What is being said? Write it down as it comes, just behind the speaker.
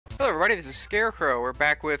Hello everybody, this is Scarecrow. We're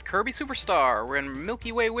back with Kirby Superstar. We're in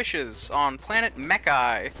Milky Way Wishes on planet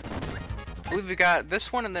Mecheye. I believe we got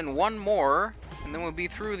this one and then one more, and then we'll be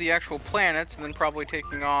through the actual planets and then probably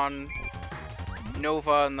taking on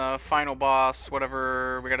Nova and the final boss,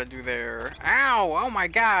 whatever we gotta do there. Ow! Oh my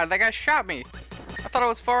god, that guy shot me! I thought I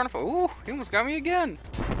was far enough. Ooh, he almost got me again.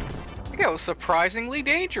 That guy was surprisingly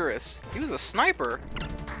dangerous. He was a sniper.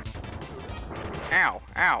 Ow,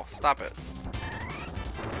 ow, stop it.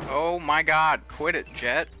 Oh my god, quit it,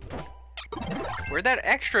 Jet. Where'd that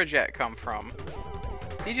extra Jet come from?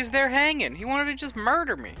 He just there hanging. He wanted to just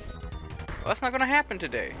murder me. Well, that's not gonna happen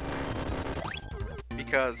today.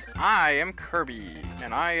 Because I am Kirby,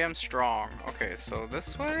 and I am strong. Okay, so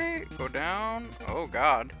this way, go down. Oh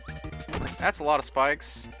god. That's a lot of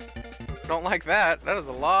spikes. Don't like that. That is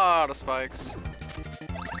a lot of spikes.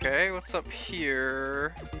 Okay, what's up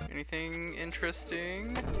here? Anything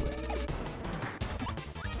interesting?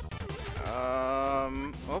 Oh,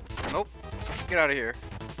 nope. Get out of here.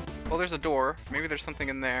 Well, there's a door. Maybe there's something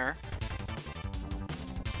in there.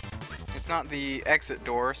 It's not the exit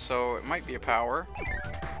door, so it might be a power.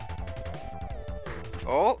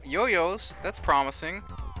 Oh, yo-yos. That's promising.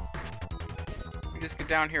 We just get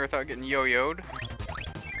down here without getting yo-yoed.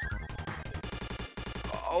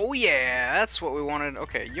 Oh yeah, that's what we wanted.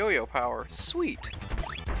 Okay, yo-yo power. Sweet.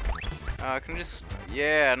 Can I just...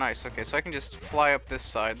 Yeah, nice. Okay, so I can just fly up this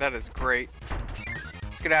side. That is great.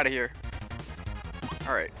 Let's get out of here.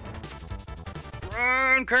 Alright.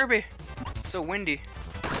 Run, Kirby! It's so windy.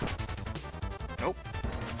 Nope.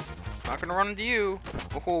 Not gonna run into you.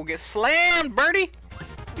 Oh, get slammed, birdie!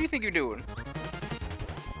 What do you think you're doing?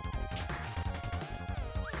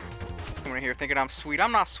 Coming in here thinking I'm sweet.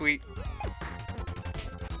 I'm not sweet.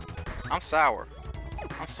 I'm sour.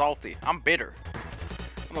 I'm salty. I'm bitter.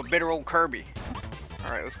 I'm a bitter old Kirby.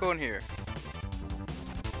 Alright, let's go in here.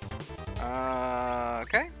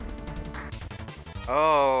 Okay.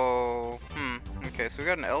 Oh, okay, so we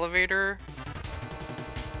got an elevator.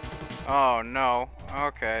 Oh, no.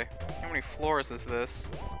 Okay. How many floors is this?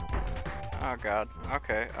 Oh, God.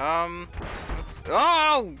 Okay, let's...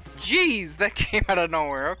 Oh, jeez! That came out of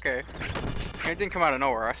nowhere. Okay. It didn't come out of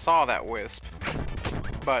nowhere. I saw that wisp.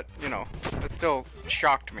 But, you know, it still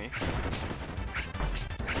shocked me.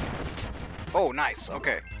 Oh, nice.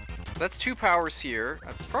 Okay. That's 2 powers here.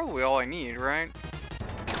 That's probably all I need, right?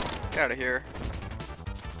 Get out of here.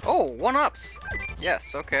 Oh, 1-ups!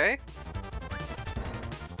 Yes, okay.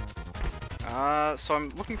 So I'm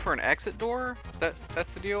looking for an exit door?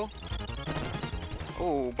 That's the deal?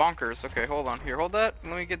 Oh, bonkers. Okay, hold on. Here, hold that.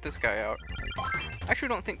 Let me get this guy out. I actually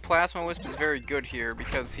don't think Plasma Wisp is very good here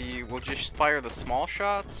because he will just fire the small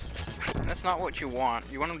shots. And that's not what you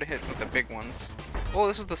want. You want him to hit with the big ones. Oh,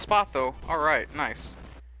 this was the spot though. Alright, nice.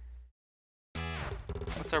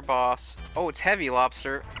 What's our boss? Oh, it's Heavy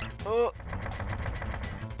Lobster. Oh.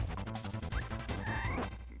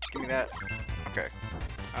 Give me that. Okay.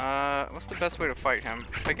 What's the best way to fight him?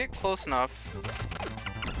 If I get close enough,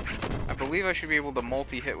 I believe I should be able to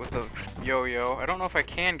multi-hit with the yo-yo. I don't know if I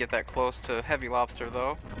can get that close to Heavy Lobster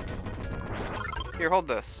though. Here, hold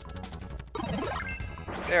this.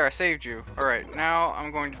 There, I saved you. Alright, now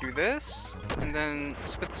I'm going to do this, and then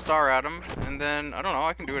spit the star at him, and then, I don't know,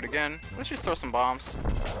 I can do it again. Let's just throw some bombs.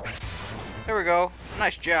 There we go.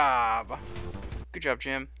 Nice job. Good job,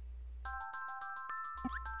 Jim.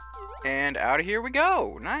 And out of here we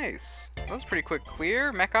go. Nice. That was a pretty quick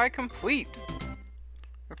clear. Mecheye complete.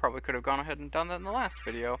 I probably could have gone ahead and done that in the last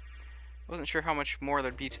video. I wasn't sure how much more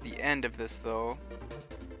there'd be to the end of this, though.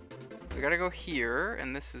 We gotta go here,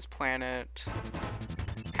 and this is planet...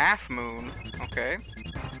 Halfmoon. Okay.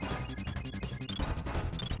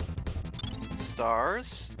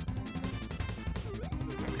 Stars.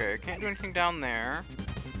 Okay, can't do anything down there.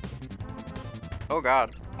 Oh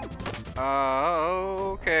god.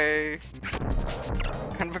 Okay.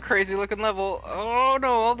 Kind of a crazy looking level. Oh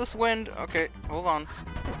no, all this wind. Okay, hold on.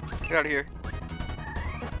 Get out of here.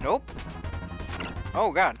 Nope.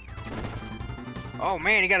 Oh god. Oh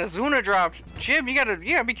man, he got a Zuna drop. Jim, you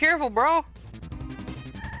gotta be careful, bro.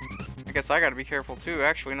 I guess I gotta be careful too,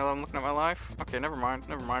 actually, now that I'm looking at my life. Okay, never mind,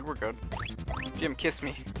 we're good. Jim, kiss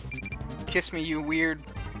me. Kiss me, you weird...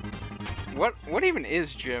 What even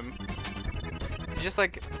is Jim? Just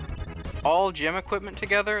like all gym equipment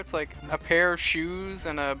together? It's like a pair of shoes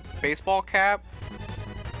and a baseball cap?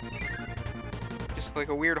 Just like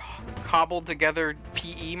a weird cobbled together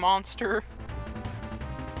PE monster?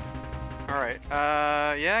 Alright,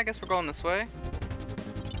 yeah, I guess we're going this way.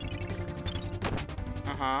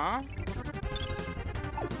 Uh-huh.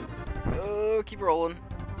 Oh, keep rolling.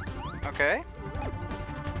 Okay.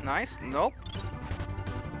 Nice. Nope.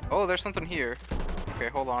 Oh, there's something here. Okay,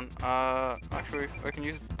 hold on. Actually, I can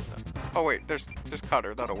use... Oh, wait, there's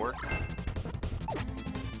cutter. That'll work.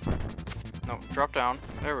 No, drop down.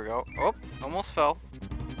 There we go. Oh, almost fell.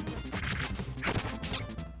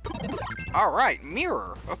 Alright,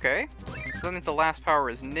 mirror. Okay. So that means the last power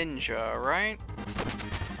is ninja, right?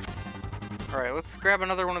 Alright, let's grab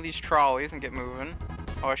another one of these trolleys and get moving.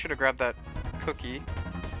 Oh, I should have grabbed that cookie.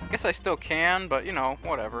 Guess I still can, but, you know,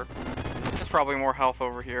 whatever. There's probably more health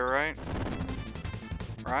over here, right?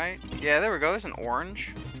 Right? Yeah, there we go. There's an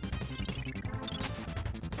orange.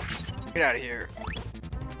 Get out of here.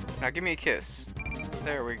 Now give me a kiss.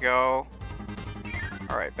 There we go.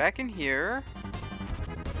 Alright, back in here.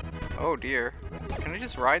 Oh dear. Can I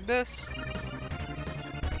just ride this?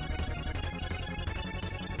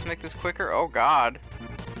 Let's make this quicker. Oh god.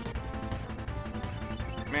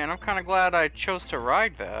 Man, I'm kind of glad I chose to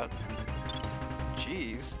ride that.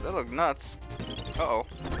 Jeez, that looked nuts. Uh-oh.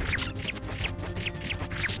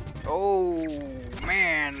 Oh,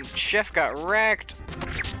 man. Chef got wrecked.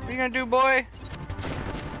 What are you gonna do, boy?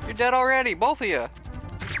 You're dead already, both of you.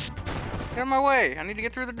 Get out of my way. I need to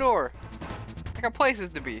get through the door. I got places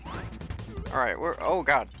to be. Alright, oh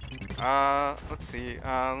god. Let's see.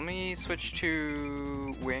 Let me switch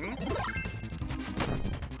to wing.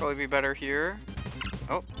 Probably be better here.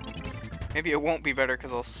 Oh. Maybe it won't be better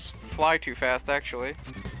because I'll fly too fast, actually.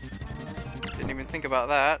 Didn't even think about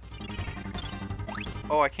that.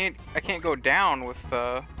 Oh, I can't go down with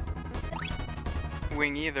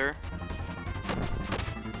wing either.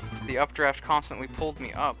 The updraft constantly pulled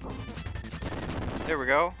me up. There we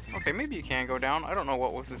go. Okay, maybe you can go down. I don't know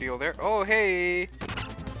what was the deal there. Oh, hey!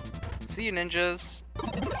 See you, ninjas.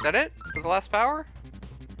 Is that it? Is that the last power?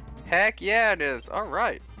 Heck yeah, it is.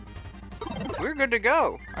 Alright. We're good to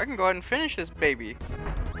go. I can go ahead and finish this baby.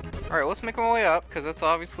 Alright, let's make my way up, because that's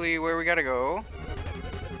obviously where we gotta go.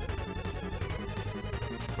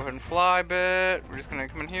 Go ahead and fly a bit. We're just gonna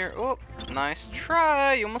come in here. Oh, nice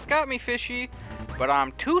try. You almost got me, fishy. But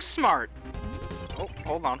I'm too smart. Oh,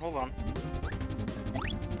 hold on, hold on.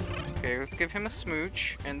 Okay, let's give him a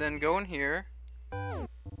smooch, and then go in here.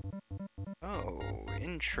 Oh,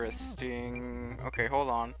 interesting. Okay, hold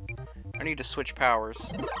on. I need to switch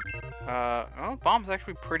powers. Oh, bomb's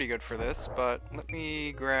actually pretty good for this, but let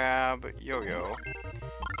me grab Yo-Yo.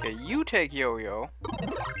 Okay, you take Yo-Yo.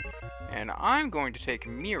 And I'm going to take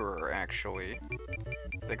Mirror, actually.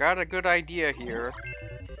 'Cause I got a good idea here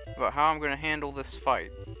about how I'm going to handle this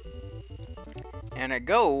fight. And it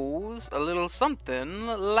goes a little something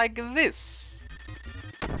like this.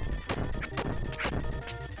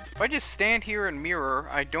 If I just stand here and mirror,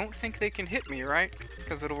 I don't think they can hit me, right?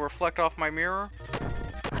 Because it'll reflect off my mirror.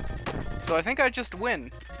 So I think I just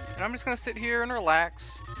win. And I'm just going to sit here and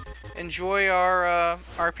relax. Enjoy our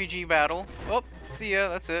RPG battle. Oh, see ya,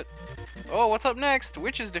 that's it. Oh, what's up next?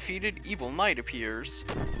 Witch is defeated, Evil Knight appears.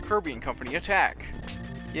 Kirby and company attack.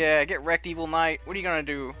 Yeah, get wrecked, Evil Knight. What are you gonna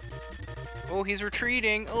do? Oh, he's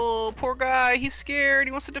retreating. Oh, poor guy. He's scared.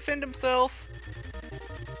 He wants to defend himself.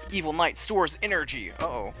 Evil Knight stores energy.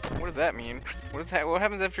 Uh-oh. What does that mean? What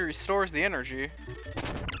happens after he stores the energy?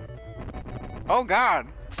 Oh, God.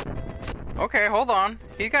 Okay, hold on.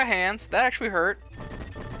 He got hands. That actually hurt.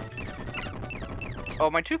 Oh,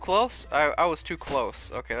 am I too close? I was too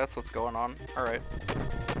close. Okay, that's what's going on. Alright.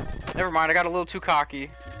 Never mind, I got a little too cocky.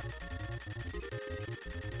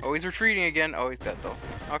 Oh, he's retreating again. Oh, he's dead, though.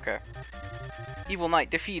 Okay. Evil Knight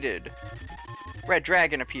defeated. Red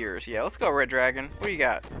Dragon appears. Yeah, let's go, Red Dragon. What do you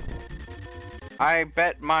got? I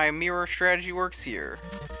bet my mirror strategy works here.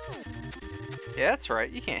 Yeah, that's right.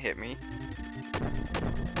 You can't hit me.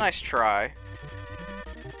 Nice try.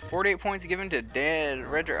 48 points given to dead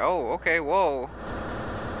Red Dragon. Oh, okay, whoa.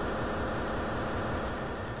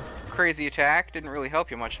 Crazy attack. Didn't really help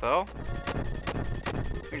you much, though.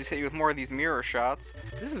 Let me just hit you with more of these mirror shots.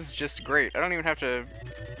 This is just great. I don't even have to...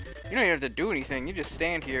 You don't even have to do anything. You just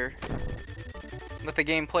stand here. Let the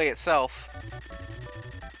game play itself.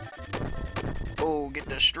 Oh, get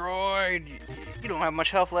destroyed. You don't have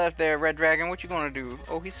much health left there, Red Dragon. What you gonna do?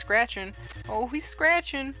 Oh, he's scratching. Oh, he's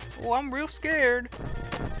scratching. Oh, I'm real scared.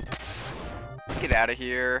 Get out of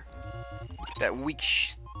here. That weak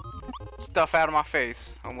stuff out of my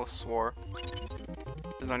face. Almost swore.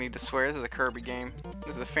 There's no need to swear. This is a Kirby game.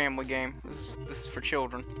 This is a family game. This is for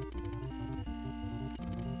children.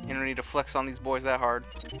 You don't need to flex on these boys that hard.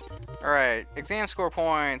 Alright, exam score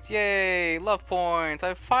points. Yay, love points.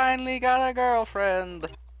 I finally got a girlfriend.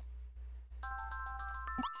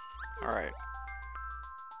 Alright.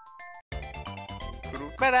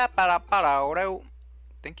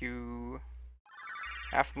 Thank you.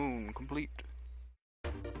 Halfmoon complete.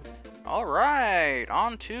 Alright,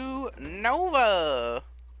 on to Nova!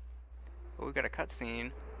 Oh, we got a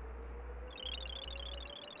cutscene.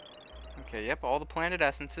 Okay, yep, all the planted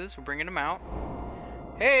essences. We're bringing them out.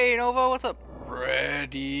 Hey, Nova, what's up?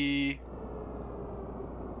 Ready.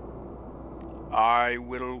 I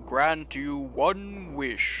will grant you one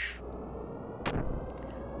wish.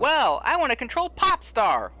 Well, I want to control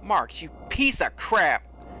Popstar. Marx, you piece of crap.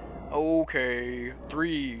 Okay,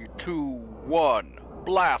 3, 2, 1,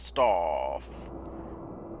 blast off.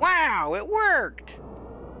 Wow, it worked.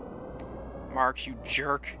 Marx, you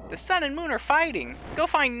jerk. The sun and moon are fighting. Go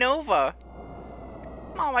find Nova.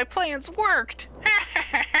 All my plans worked.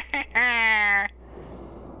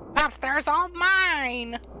 Popstar's all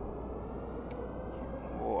mine.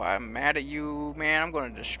 Oh, I'm mad at you, man. I'm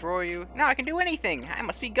going to destroy you. Now I can do anything. I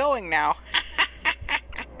must be going now.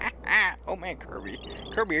 Oh, man, Kirby.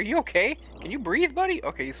 Kirby, are you okay? Can you breathe, buddy?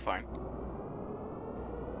 Okay, he's fine.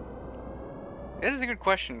 That is a good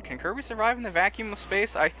question. Can Kirby survive in the vacuum of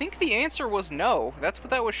space? I think the answer was no. That's what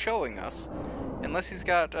that was showing us. Unless he's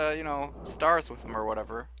got, you know, stars with him or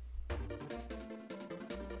whatever.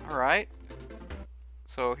 Alright.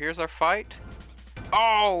 So here's our fight.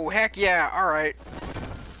 Oh, heck yeah. Alright.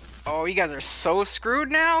 Oh, you guys are so screwed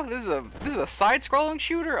now? This is a side-scrolling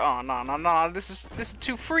shooter? Oh, no. This is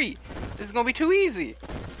too free. This is gonna be too easy.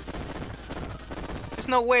 There's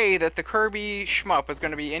no way that the Kirby shmup is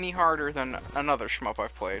gonna be any harder than another shmup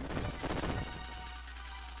I've played.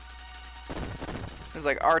 This is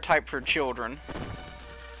like R-type for children.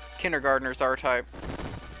 Kindergartner's R-type.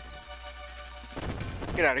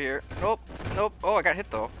 Get out of here. Nope. Oh, I got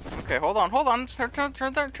hit though. Okay, hold on.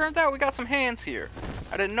 Turns out we got some hands here.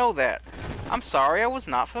 I didn't know that. I'm sorry, I was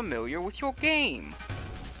not familiar with your game.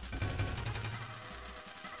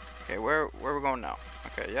 Okay, where are we going now?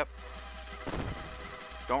 Okay, yep.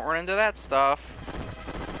 Don't run into that stuff.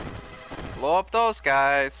 Blow up those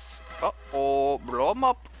guys. Uh-oh, blow them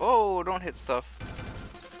up. Oh, don't hit stuff.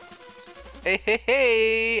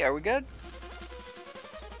 Hey, are we good?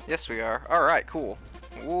 Yes, we are. Alright, cool.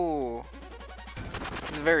 Ooh.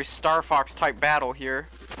 This is a very Star Fox type battle here.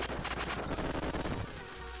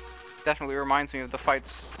 Definitely reminds me of the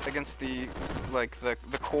fights against the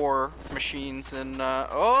core machines and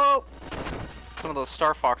oh, some of those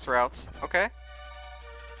Star Fox routes. Okay.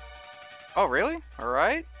 Oh really?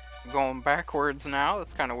 Alright. Going backwards now.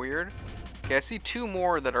 That's kind of weird. Okay, I see two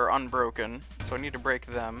more that are unbroken, so I need to break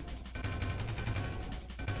them.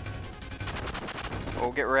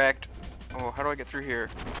 Oh, get wrecked. Oh, how do I get through here?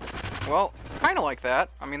 Well, kind of like that.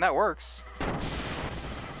 I mean, that works.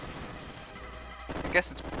 I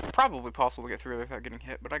guess it's probably possible to get through without getting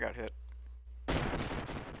hit, but I got hit.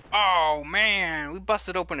 Oh, man! We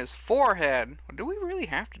busted open his forehead! Do we really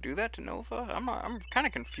have to do that to Nova? I'm kind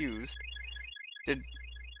of confused. Did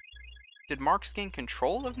Marx gain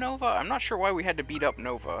control of Nova? I'm not sure why we had to beat up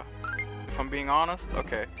Nova, if I'm being honest.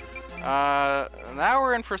 Okay. Now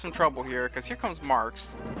we're in for some trouble here, because here comes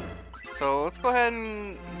Marx. So let's go ahead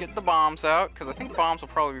and get the bombs out, because I think bombs will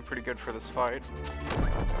probably be pretty good for this fight.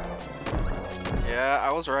 Yeah,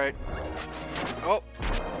 I was right. Oh,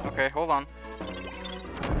 okay, hold on.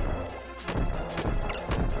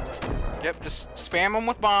 Yep, just spam them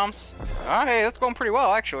with bombs. Oh, hey, that's going pretty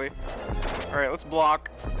well, actually. Alright, let's block.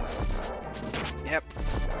 Yep.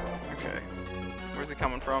 Okay. Where's he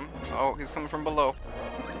coming from? Oh, he's coming from below.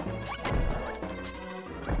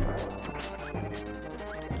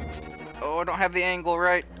 Oh, I don't have the angle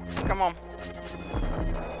right. Come on.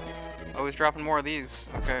 Oh, he's dropping more of these.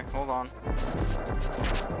 Okay, hold on.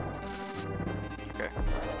 Okay.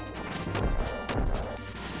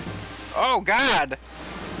 Oh, God!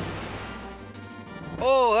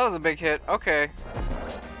 Oh, that was a big hit. Okay.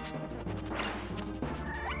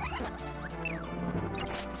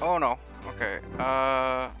 Oh, no. Okay.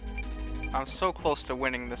 I'm so close to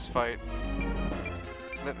winning this fight.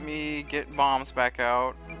 Let me get bombs back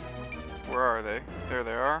out. Where are they? There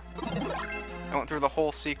they are. I went through the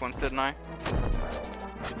whole sequence, didn't I?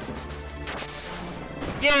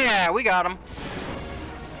 Yeah, we got him.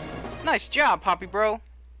 Nice job, Poppy Bro.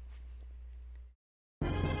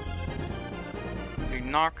 So you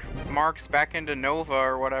knock Marx back into Nova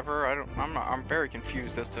or whatever. I'm very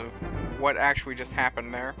confused as to what actually just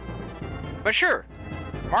happened there. But sure,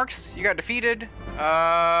 Marx, you got defeated. You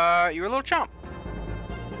were a little chump.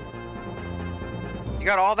 You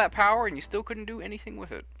got all that power and you still couldn't do anything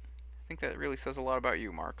with it. I think that really says a lot about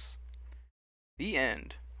you, Marx. The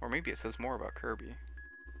end. Or maybe it says more about Kirby.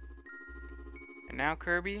 And now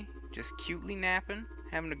Kirby, just cutely napping,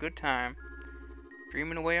 having a good time,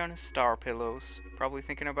 dreaming away on his star pillows, probably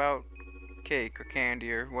thinking about cake or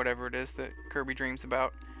candy or whatever it is that Kirby dreams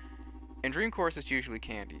about. In Dream Course, it's usually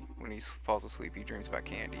candy. When he falls asleep, he dreams about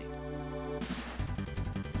candy.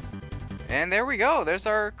 And there we go. There's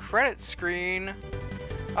our credit screen.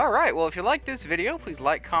 Alright, well, if you like this video, please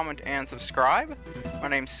like, comment, and subscribe. My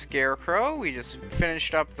name's Scarecrow. We just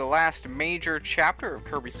finished up the last major chapter of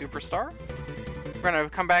Kirby Superstar. We're going to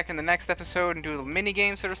come back in the next episode and do the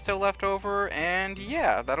mini-games that are still left over, and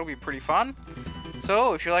yeah, that'll be pretty fun.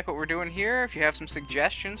 So, if you like what we're doing here, if you have some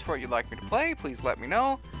suggestions for what you'd like me to play, please let me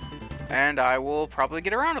know, and I will probably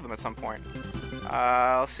get around to them at some point.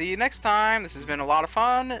 I'll see you next time. This has been a lot of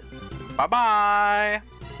fun. Bye-bye!